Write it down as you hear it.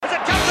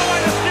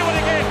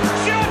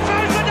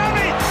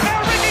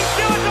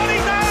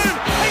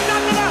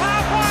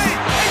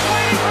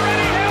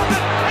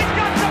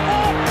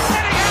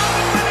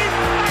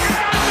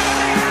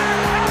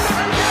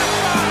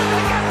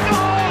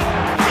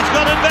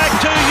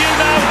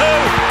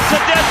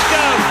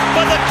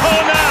for the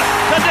corner.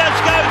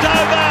 Tedesco's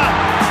over.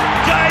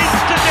 James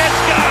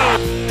Tedesco.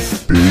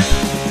 Big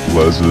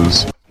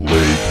Les's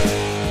League.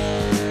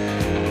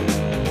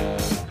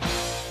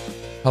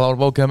 Hello and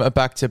welcome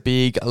back to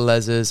Big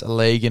Les's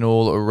League and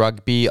all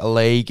rugby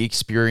league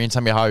experience.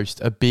 I'm your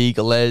host, Big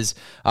Les.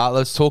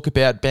 Let's talk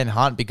about Ben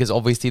Hunt because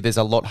obviously there's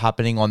a lot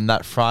happening on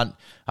that front.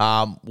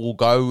 We'll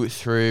go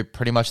through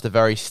pretty much the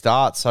very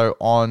start. So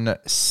on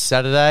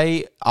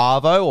Saturday,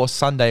 Arvo, or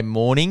Sunday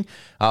morning,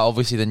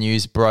 obviously the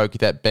news broke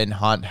that Ben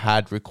Hunt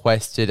had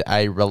requested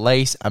a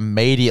release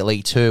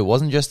immediately too. It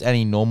wasn't just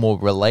any normal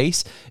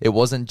release. It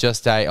wasn't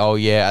just at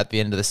the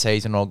end of the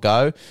season I'll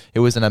go. It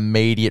was an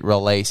immediate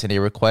release, and he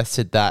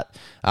requested that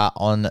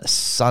on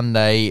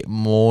Sunday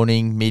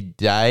morning,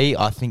 midday.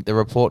 I think the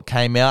report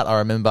came out. I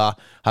remember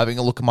having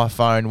a look at my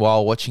phone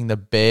while watching the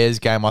Bears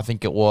game, I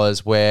think it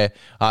was, where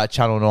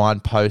Channel 9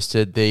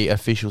 posted the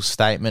official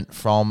statement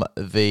from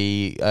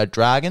the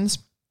Dragons.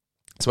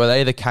 So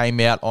they either came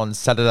out on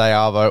Saturday,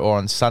 Arvo, or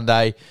on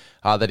Sunday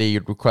that he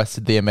had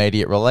requested the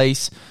immediate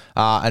release.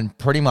 And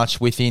pretty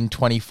much within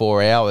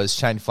 24 hours,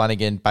 Shane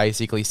Flanagan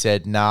basically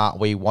said, nah,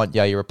 we want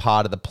you. You're a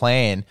part of the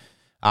plan.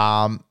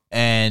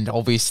 And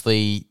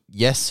obviously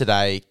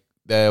yesterday,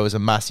 there was a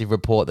massive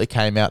report that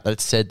came out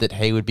that said that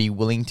he would be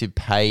willing to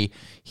pay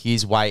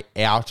his way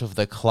out of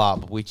the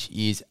club, which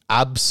is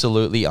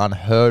absolutely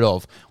unheard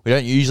of. We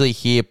don't usually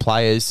hear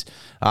players,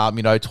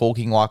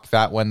 talking like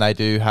that when they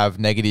do have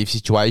negative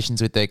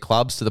situations with their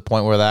clubs to the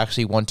point where they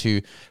actually want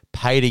to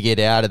pay to get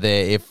out of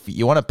there. If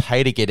you want to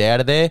pay to get out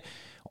of there,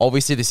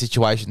 obviously the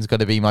situation's going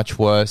to be much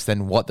worse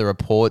than what the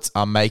reports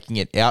are making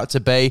it out to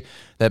be.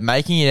 They're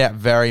making it out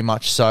very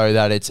much so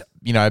that it's,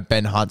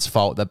 Ben Hunt's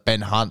fault, that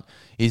Ben Hunt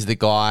is the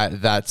guy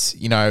that's,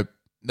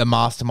 the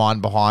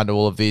mastermind behind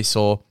all of this,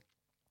 or,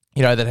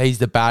 that he's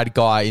the bad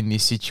guy in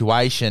this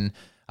situation.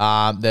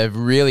 They're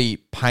really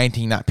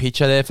painting that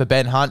picture there for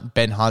Ben Hunt.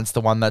 Ben Hunt's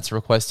the one that's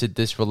requested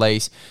this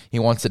release. He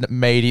wants it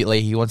immediately.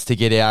 He wants to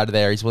get out of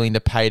there. He's willing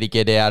to pay to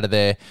get out of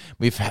there.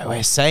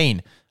 We're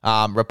seeing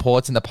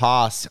reports in the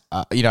past,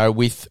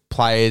 with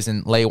players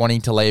and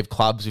wanting to leave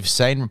clubs. We've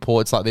seen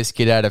reports like this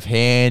get out of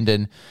hand,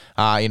 and,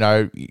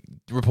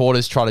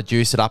 reporters try to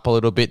juice it up a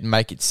little bit and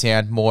make it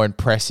sound more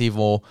impressive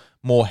or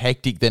more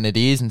hectic than it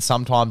is. And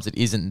sometimes it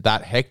isn't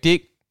that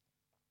hectic.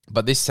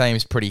 But this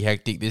seems pretty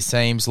hectic. This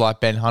seems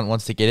like Ben Hunt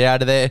wants to get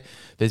out of there.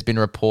 There's been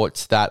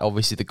reports that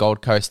obviously the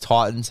Gold Coast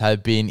Titans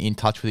have been in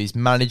touch with his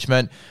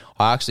management.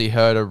 I actually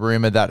heard a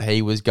rumour that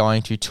he was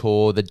going to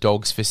tour the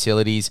Dogs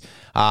facilities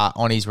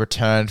on his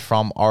return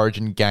from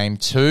Origin Game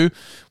 2,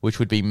 which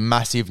would be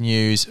massive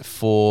news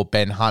for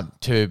Ben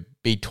Hunt to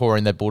be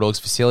touring the Bulldogs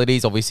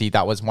facilities. Obviously,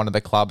 that was one of the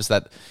clubs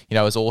that,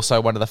 was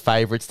also one of the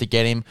favourites to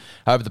get him.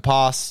 Over the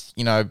past,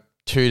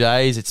 2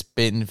 days, it's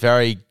been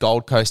very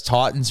Gold Coast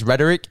Titans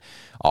rhetoric.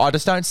 I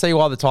just don't see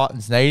why the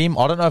Titans need him.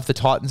 I don't know if the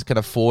Titans can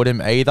afford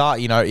him either,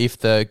 if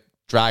the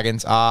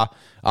Dragons are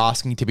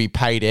asking to be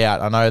paid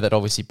out. I know that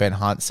obviously Ben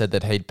Hunt said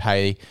that he'd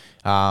pay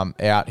out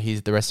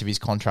the rest of his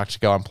contract to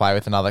go and play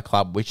with another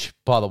club, which,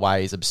 by the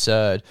way, is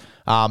absurd.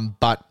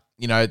 But,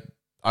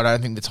 I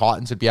don't think the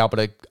Titans would be able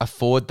to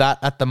afford that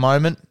at the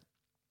moment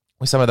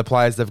with some of the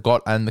players they've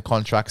got and the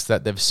contracts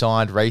that they've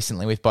signed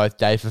recently with both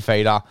Dave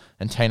Fafita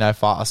and Tino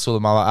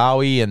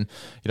Fa'asuamaleaui and,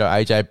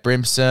 AJ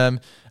Brimson.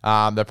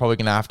 They're probably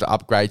going to have to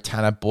upgrade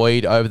Tanner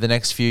Boyd over the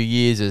next few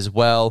years as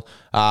well.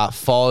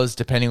 Foz,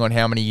 depending on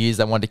how many years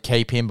they want to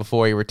keep him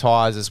before he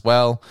retires as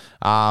well.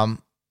 I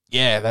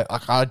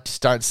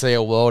just don't see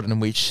a world in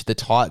which the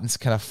Titans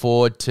can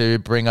afford to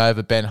bring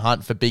over Ben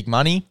Hunt for big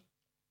money.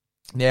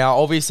 Now,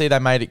 obviously, they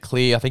made it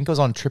clear, I think it was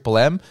on Triple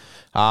M,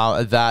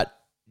 that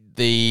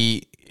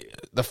the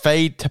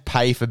fee to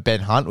pay for Ben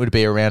Hunt would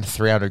be around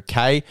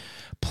 $300K,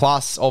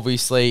 plus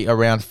obviously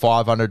around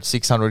 $500,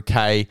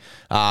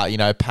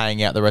 $600K,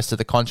 paying out the rest of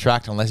the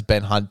contract unless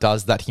Ben Hunt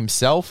does that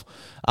himself.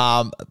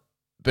 But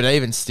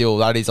even still,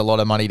 that is a lot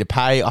of money to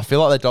pay. I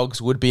feel like the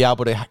Dogs would be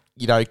able to,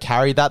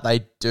 carry that. They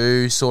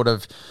do sort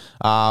of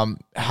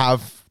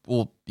have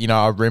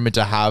are rumoured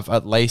to have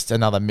at least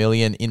another $1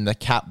 million in the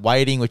cap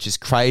waiting, which is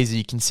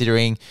crazy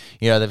considering,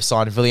 they've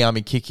signed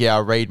Viliami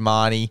Kikau, Reid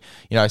Marnie,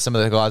 some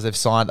of the guys they've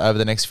signed over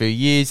the next few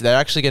years. They're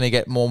actually going to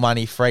get more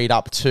money freed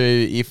up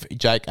too if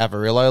Jake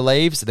Averillo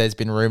leaves. There's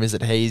been rumours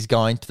that he's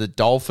going to the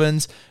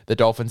Dolphins. The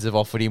Dolphins have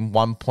offered him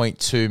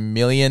 $1.2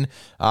 million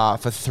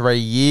for 3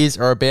 years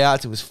or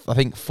about. It was, I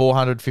think,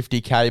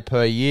 $450K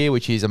per year,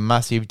 which is a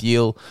massive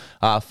deal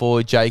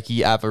for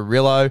Jakey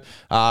Averillo,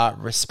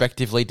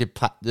 respectively,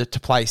 to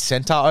play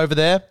centre over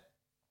there,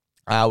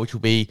 which will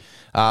be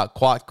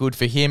quite good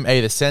for him.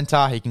 Either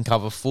centre, he can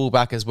cover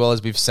fullback as well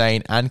as we've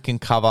seen, and can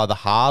cover the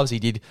halves. He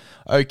did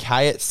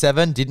okay at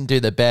 7, didn't do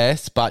the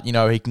best, but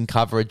he can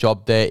cover a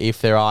job there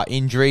if there are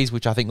injuries,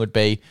 which I think would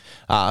be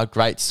a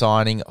great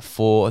signing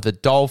for the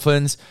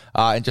Dolphins.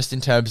 And just in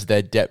terms of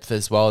their depth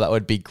as well, that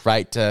would be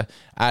great to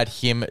add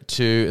him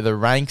to the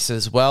ranks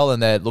as well.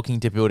 And they're looking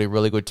to build a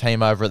really good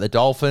team over at the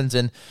Dolphins.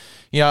 And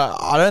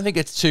I don't think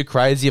it's too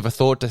crazy of a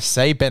thought to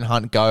see Ben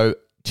Hunt go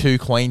to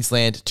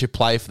Queensland to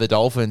play for the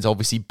Dolphins.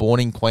 Obviously, born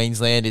in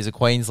Queensland, is a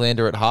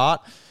Queenslander at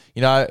heart.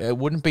 You know, it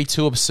wouldn't be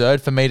too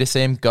absurd for me to see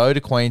him go to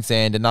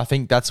Queensland, and I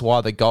think that's why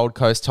the Gold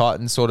Coast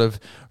Titans sort of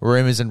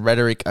rumours and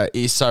rhetoric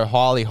is so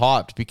highly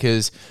hyped,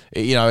 because,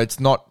 you know, it's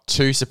not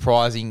too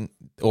surprising,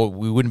 or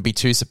we wouldn't be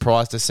too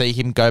surprised to see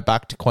him go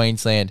back to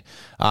Queensland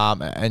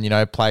and, you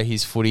know, play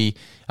his footy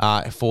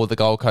for the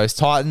Gold Coast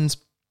Titans.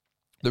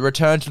 The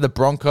return to the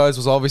Broncos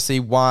was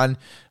obviously one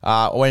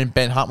when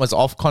Ben Hunt was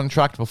off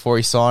contract before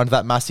he signed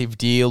that massive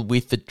deal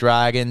with the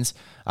Dragons.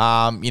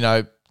 You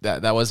know,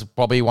 that was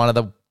probably one of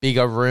the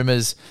bigger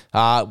rumours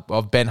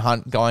of Ben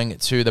Hunt going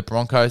to the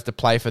Broncos to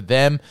play for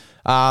them.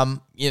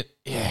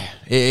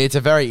 It's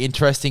a very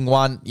interesting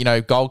one. You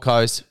know, Gold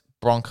Coast,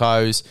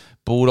 Broncos,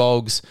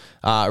 Bulldogs,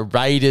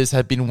 Raiders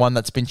have been one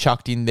that's been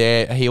chucked in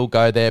there. He'll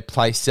go there,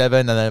 play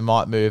 7, and they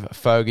might move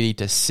Fogarty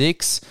to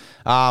 6.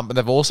 And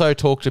they've also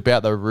talked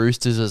about the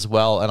Roosters as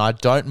well, and I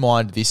don't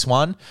mind this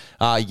one.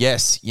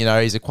 Yes, you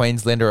know, he's a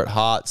Queenslander at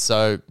heart,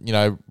 so, you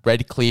know,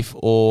 Redcliffe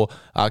or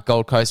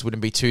Gold Coast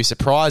wouldn't be too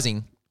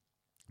surprising.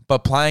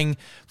 But playing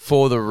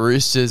for the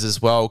Roosters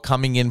as well,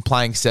 coming in,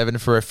 playing 7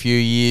 for a few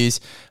years,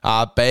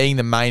 being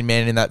the main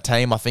man in that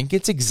team, I think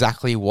it's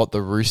exactly what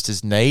the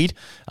Roosters need.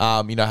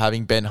 You know,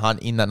 having Ben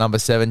Hunt in that number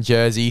 7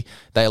 jersey.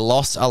 They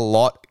lost a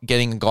lot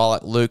getting a guy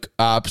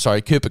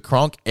like Cooper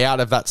Cronk out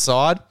of that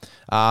side.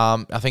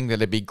 I think that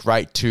it'd be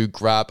great to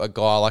grab a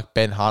guy like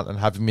Ben Hunt and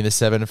have him in the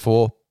 7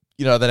 for,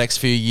 you know, the next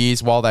few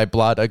years while they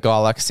blood a guy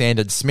like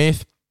Sandon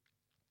Smith,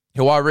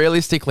 who I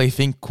realistically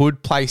think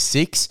could play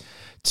 6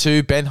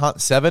 to Ben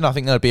Hunt 7. I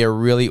think that would be a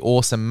really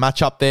awesome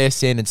matchup there,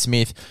 Sandon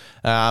Smith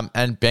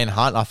and Ben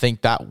Hunt. I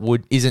think that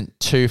isn't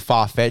too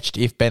far-fetched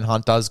if Ben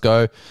Hunt does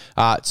go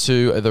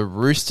to the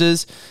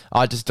Roosters.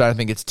 I just don't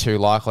think it's too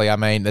likely. I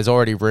mean, there's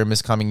already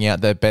rumours coming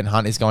out that Ben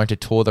Hunt is going to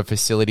tour the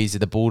facilities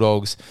of the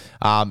Bulldogs,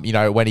 you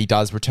know, when he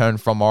does return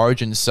from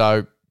Origin.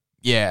 So,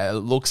 yeah, it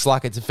looks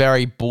like it's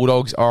very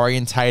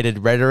Bulldogs-orientated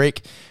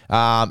rhetoric,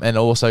 and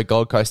also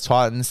Gold Coast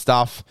Titans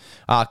stuff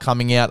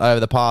coming out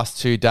over the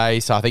past 2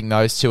 days. So I think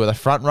those two are the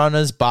front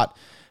runners, but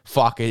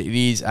fuck, it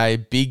is a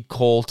big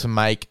call to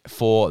make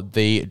for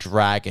the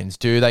Dragons.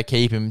 Do they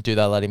keep him? Do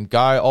they let him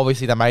go?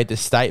 Obviously, they made the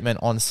statement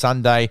on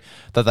Sunday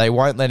that they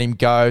won't let him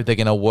go. They're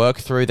going to work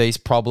through these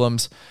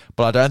problems,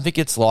 but I don't think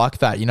it's like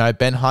that. You know,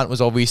 Ben Hunt was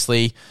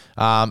obviously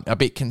a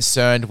bit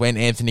concerned when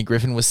Anthony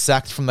Griffin was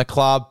sacked from the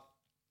club.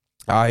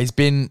 He's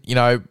been, you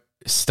know,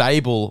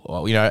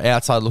 stable, you know,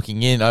 outside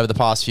looking in over the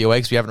past few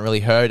weeks. We haven't really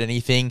heard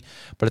anything,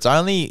 but it's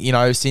only, you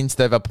know, since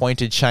they've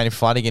appointed Shane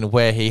Flanagan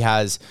where he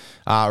has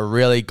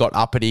really got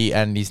uppity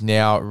and is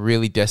now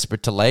really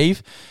desperate to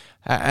leave.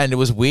 And it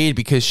was weird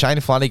because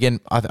Shane Flanagan,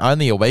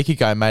 only a week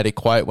ago, made a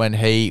quote when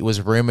he was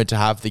rumoured to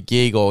have the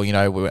gig, or, you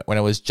know, when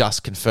it was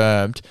just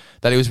confirmed,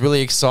 that he was really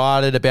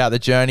excited about the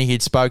journey.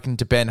 He'd spoken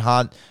to Ben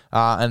Hunt,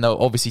 and they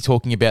were obviously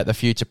talking about the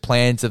future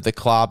plans of the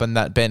club, and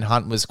that Ben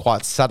Hunt was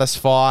quite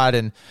satisfied.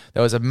 And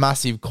there was a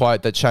massive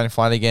quote that Shane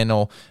Flanagan,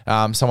 or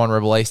someone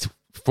released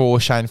for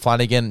Shane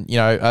Flanagan, you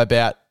know,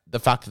 about the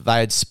fact that they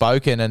had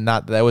spoken and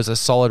that there was a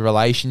solid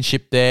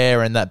relationship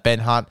there, and that Ben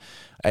Hunt,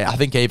 I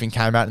think, he even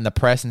came out in the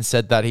press and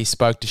said that he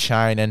spoke to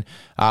Shane and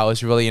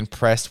was really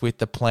impressed with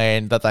the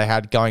plan that they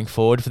had going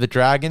forward for the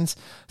Dragons.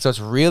 So it's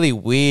really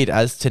weird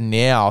as to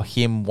now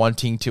him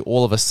wanting to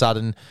all of a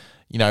sudden,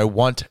 you know,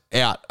 want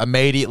out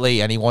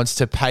immediately, and he wants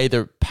to pay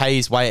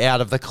his way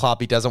out of the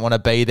club. He doesn't want to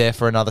be there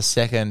for another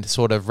second,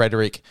 sort of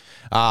rhetoric.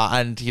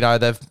 And, you know,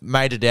 they've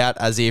made it out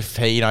as if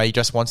he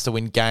just wants to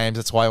win games.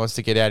 That's why he wants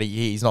to get out.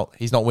 He's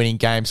not winning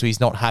games, so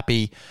he's not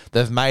happy.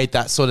 They've made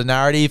that sort of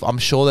narrative. I'm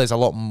sure there's a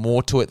lot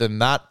more to it than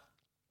that.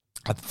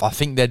 I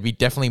think there'd be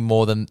definitely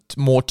more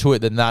to it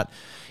than that.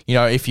 You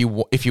know, if you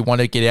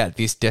want to get out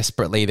this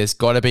desperately, there's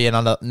got to be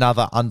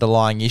another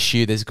underlying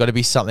issue. There's got to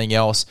be something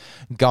else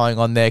going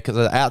on there, because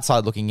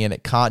outside looking in,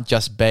 it can't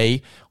just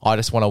be, I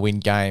just want to win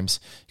games,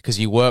 because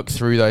you work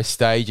through those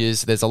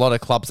stages. There's a lot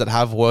of clubs that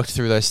have worked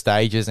through those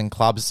stages, and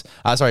players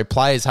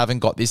haven't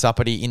got this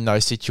uppity in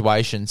those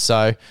situations.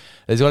 So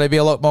there's got to be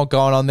a lot more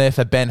going on there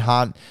for Ben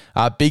Hunt.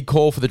 Big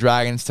call for the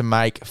Dragons to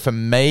make. For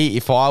me,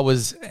 if I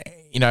was,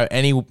 you know,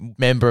 any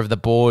member of the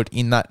board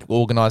in that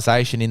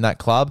organisation, in that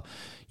club,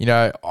 you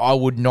know, I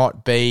would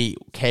not be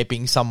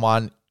keeping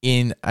someone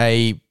in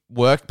a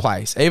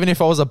workplace. Even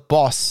if I was a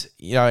boss,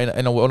 you know,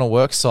 on a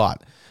work site,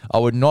 I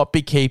would not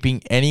be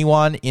keeping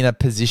anyone in a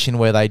position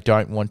where they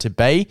don't want to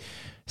be.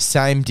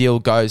 Same deal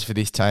goes for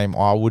this team.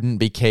 I wouldn't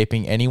be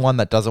keeping anyone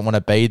that doesn't want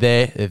to be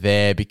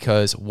there,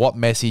 because what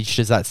message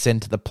does that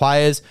send to the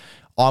players?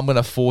 I'm going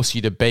to force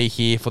you to be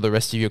here for the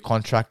rest of your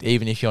contract,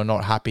 even if you're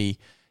not happy,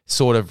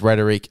 sort of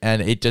rhetoric,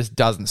 and it just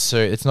doesn't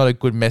suit. It's not a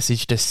good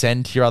message to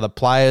send to your other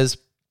players.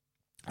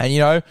 And, you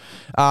know,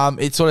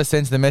 it sort of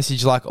sends the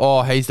message like,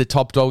 oh, he's the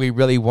top dog, we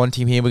really want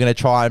him here, we're going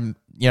to try and,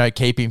 you know,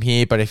 keep him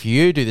here, but if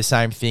you do the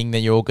same thing,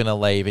 then you're going to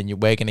leave and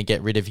we're going to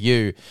get rid of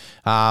you,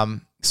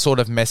 sort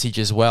of message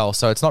as well.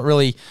 So it's not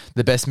really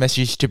the best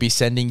message to be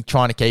sending,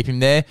 trying to keep him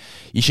there.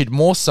 You should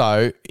more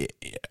so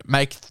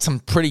make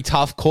some pretty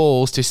tough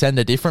calls to send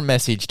a different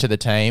message to the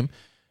team,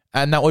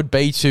 And that would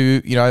be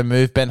to,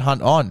 move Ben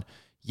Hunt on.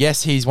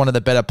 Yes, he's one of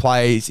the better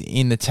players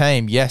in the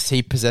team. Yes,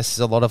 he possesses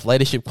a lot of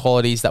leadership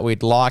qualities that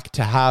we'd like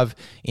to have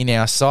in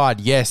our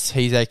side. Yes,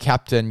 he's our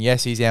captain.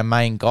 Yes, he's our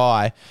main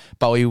guy.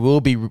 But we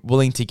will be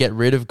willing to get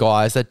rid of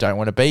guys that don't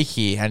want to be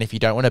here. And if you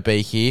don't want to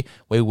be here,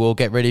 we will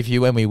get rid of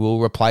you and we will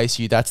replace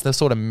you. That's the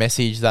sort of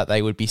message that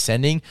they would be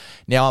sending.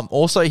 Now, I'm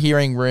also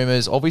hearing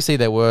rumours. Obviously,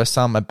 there were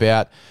some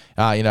about,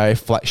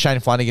 if Shane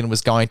Flanagan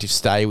was going to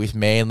stay with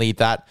Manly,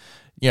 that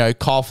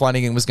Kyle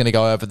Flanagan was going to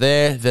go over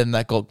there. Then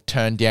that got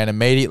turned down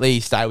immediately. He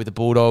stayed with the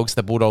Bulldogs.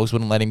 The Bulldogs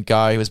wouldn't let him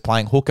go. He was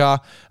playing hooker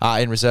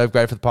in reserve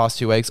grade for the past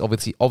 2 weeks.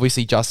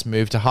 Obviously just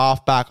moved to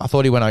halfback. I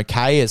thought he went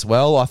okay as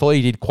well. I thought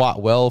he did quite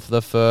well for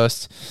the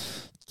first,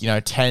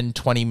 10,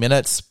 20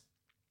 minutes.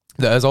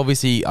 There's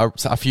obviously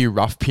a few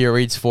rough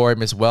periods for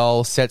him as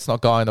well. Set's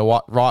not going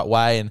the right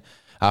way. And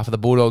for the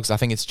Bulldogs, I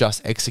think it's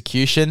just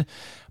execution.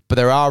 But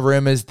there are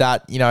rumours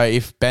that,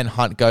 if Ben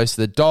Hunt goes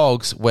to the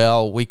Dogs,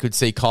 well, we could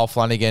see Kyle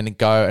Flanagan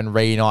go and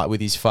reunite with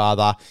his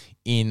father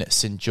in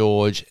St.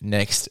 George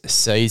next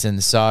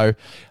season. So,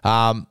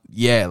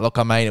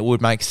 it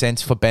would make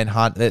sense for Ben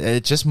Hunt.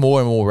 It's just more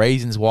and more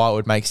reasons why it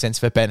would make sense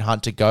for Ben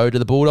Hunt to go to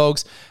the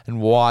Bulldogs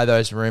and why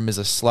those rumours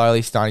are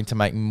slowly starting to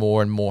make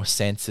more and more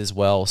sense as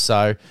well.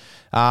 So,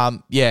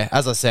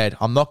 as I said,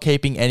 I'm not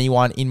keeping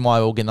anyone in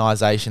my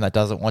organisation that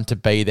doesn't want to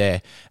be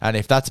there. And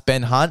if that's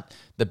Ben Hunt,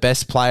 the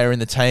best player in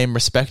the team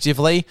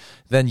respectively,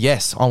 then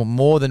yes, I'm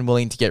more than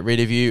willing to get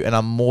rid of you and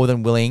I'm more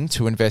than willing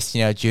to invest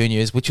in our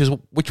juniors, which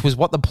was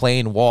what the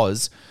plan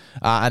was.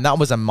 And that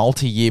was a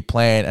multi-year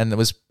plan, and it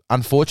was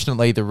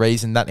unfortunately the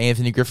reason that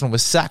Anthony Griffin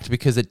was sacked,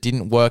 because it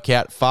didn't work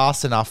out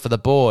fast enough for the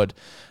board.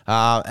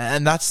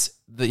 And that's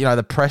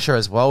the pressure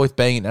as well with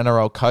being an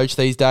NRL coach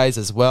these days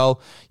as well.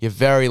 You're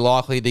very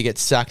likely to get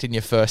sacked in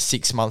your first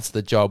 6 months of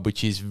the job,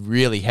 which is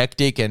really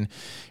hectic and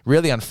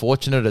really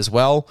unfortunate as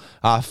well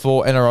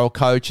for NRL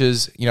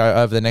coaches.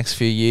 Over the next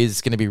few years,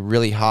 it's going to be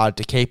really hard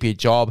to keep your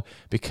job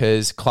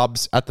because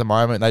clubs at the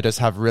moment, they just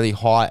have really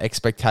high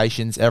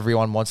expectations.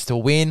 Everyone wants to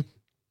win.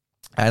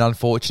 And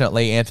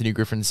unfortunately, Anthony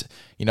Griffin's,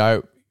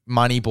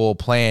 Moneyball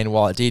plan,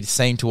 while it did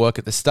seem to work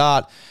at the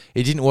start,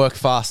 it didn't work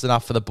fast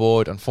enough for the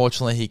board.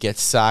 Unfortunately, he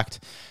gets sacked.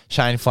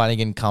 Shane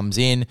Flanagan comes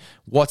in.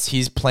 What's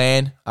his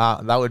plan?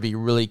 That would be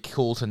really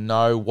cool to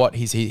know what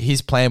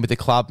his plan with the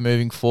club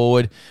moving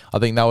forward. I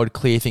think that would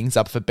clear things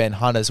up for Ben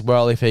Hunt as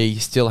well if he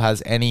still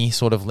has any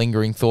sort of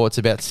lingering thoughts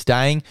about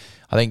staying.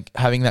 I think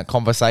having that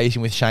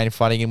conversation with Shane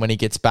Flanagan when he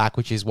gets back,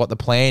 which is what the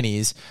plan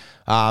is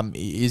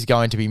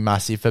going to be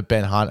massive for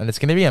Ben Hunt. And it's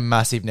going to be a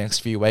massive next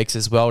few weeks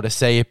as well to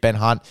see if Ben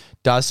Hunt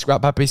does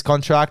scrap up his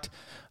contract.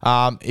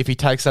 If he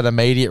takes that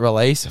immediate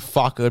release,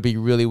 it would be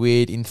really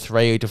weird in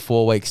 3 to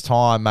 4 weeks'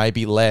 time,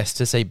 maybe less,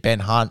 to see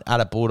Ben Hunt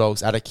at a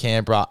Bulldogs, at a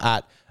Canberra,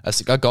 at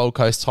a Gold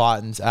Coast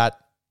Titans, at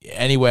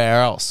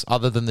anywhere else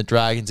other than the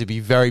Dragons. It'd be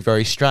very,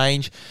 very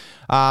strange.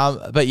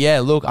 But yeah,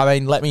 look,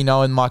 let me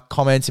know in my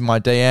comments, in my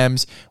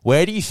DMs,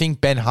 where do you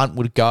think Ben Hunt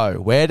would go?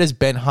 Where does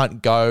Ben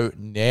Hunt go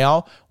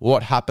now?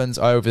 What happens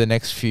over the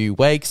next few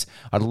weeks?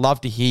 I'd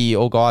love to hear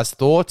your guys'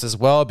 thoughts as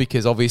well,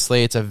 because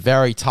obviously it's a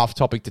very tough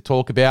topic to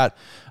talk about,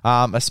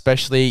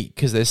 especially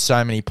because there's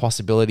so many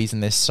possibilities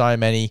and there's so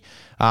many,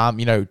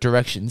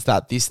 directions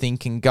that this thing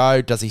can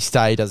go. Does he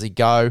stay? Does he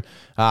go?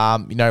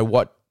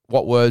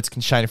 What words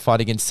can Shane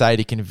Flanagan say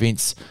to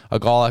convince a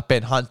guy like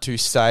Ben Hunt to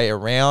stay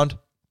around?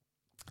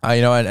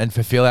 And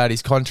fulfill out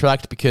his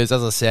contract, because,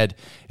 as I said,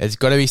 there's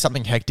got to be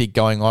something hectic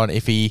going on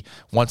if he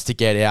wants to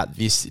get out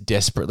this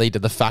desperately, to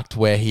the fact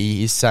where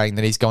he is saying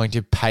that he's going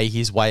to pay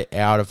his way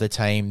out of the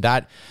team.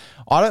 That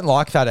I don't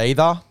like that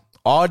either.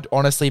 I'd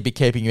honestly be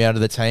keeping you out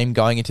of the team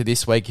going into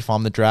this week if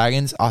I'm the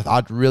Dragons.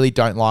 I really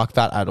don't like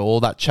that at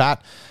all, that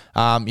chat.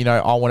 I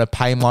want to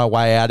pay my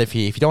way out of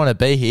here. If you don't want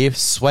to be here,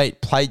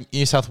 sweet, play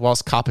New South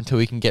Wales Cup until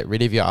we can get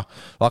rid of you.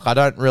 I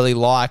don't really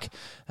like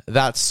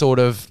that sort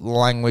of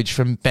language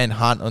from Ben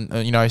Hunt,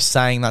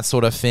 saying that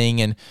sort of thing.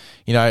 And,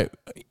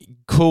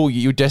 cool,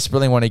 you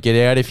desperately want to get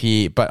out of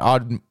here, but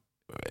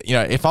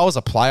if I was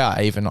a player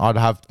even, I'd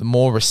have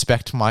more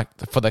respect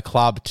for the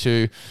club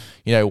to,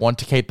 want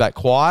to keep that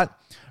quiet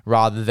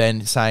rather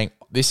than saying,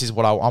 this is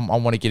what I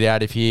want to get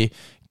out of here.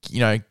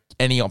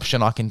 Any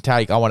option I can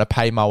take, I want to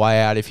pay my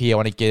way out of here. I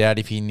want to get out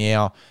of here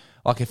now.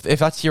 If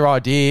that's your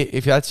idea,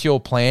 if that's your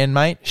plan,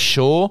 mate,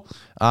 sure.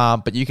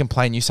 But you can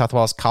play New South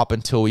Wales Cup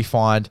until we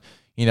find,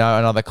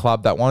 another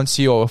club that wants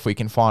you, or if we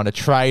can find a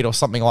trade or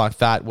something like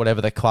that,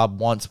 whatever the club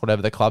wants,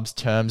 whatever the club's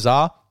terms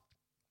are.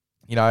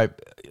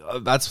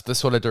 That's the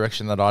sort of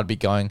direction that I'd be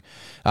going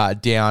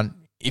down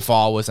if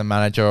I was a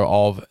manager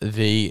of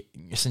the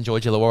St.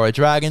 George Illawarra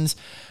Dragons.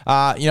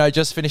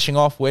 Just finishing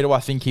off, where do I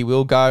think he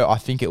will go? I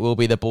think it will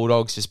be the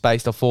Bulldogs, just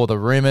based off all the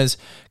rumours.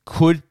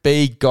 Could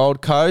be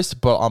Gold Coast,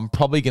 but I'm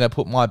probably going to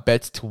put my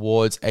bets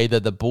towards either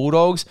the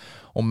Bulldogs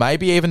or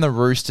maybe even the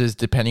Roosters,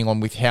 depending on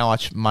with how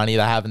much money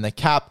they have in the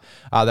cap.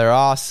 There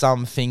are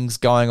some things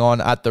going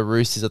on at the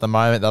Roosters at the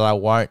moment that I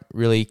won't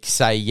really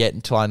say yet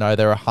until I know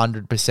they're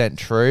 100%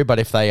 true. But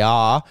if they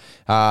are,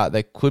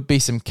 there could be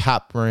some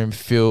cap room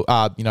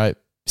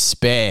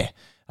spare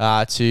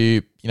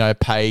to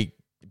pay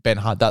Ben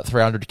Hunt that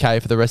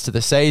 $300K for the rest of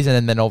the season,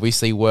 and then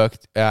obviously work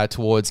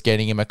towards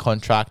getting him a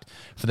contract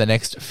for the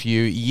next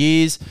few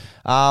years.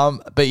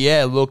 But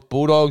yeah, look,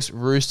 Bulldogs,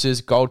 Roosters,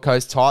 Gold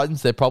Coast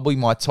Titans, they're probably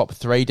my top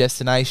 3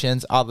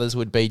 destinations. Others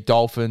would be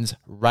Dolphins,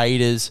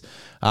 Raiders,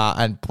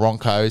 and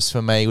Broncos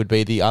for me would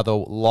be the other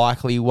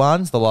likely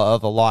ones, the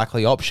other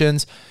likely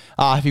options.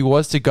 If he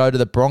was to go to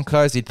the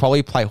Broncos, he'd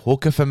probably play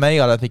hooker for me.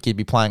 I don't think he'd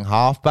be playing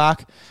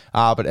halfback,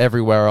 but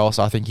everywhere else,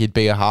 I think he'd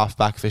be a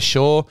halfback for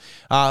sure.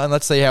 And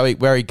let's see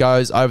where he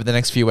goes over the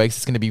next few weeks.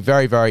 It's going to be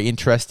very, very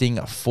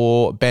interesting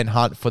for Ben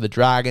Hunt, for the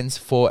Dragons,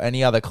 for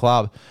any other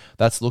club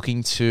that's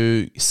looking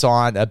to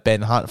sign a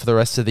Ben Hunt for the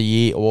rest of the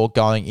year or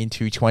going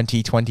into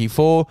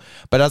 2024.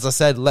 But as I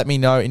said, let me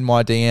know in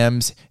my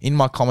DMs, in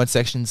my comment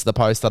sections, the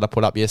post that I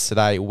put up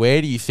yesterday,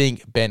 where do you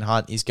think Ben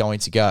Hunt is going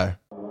to go?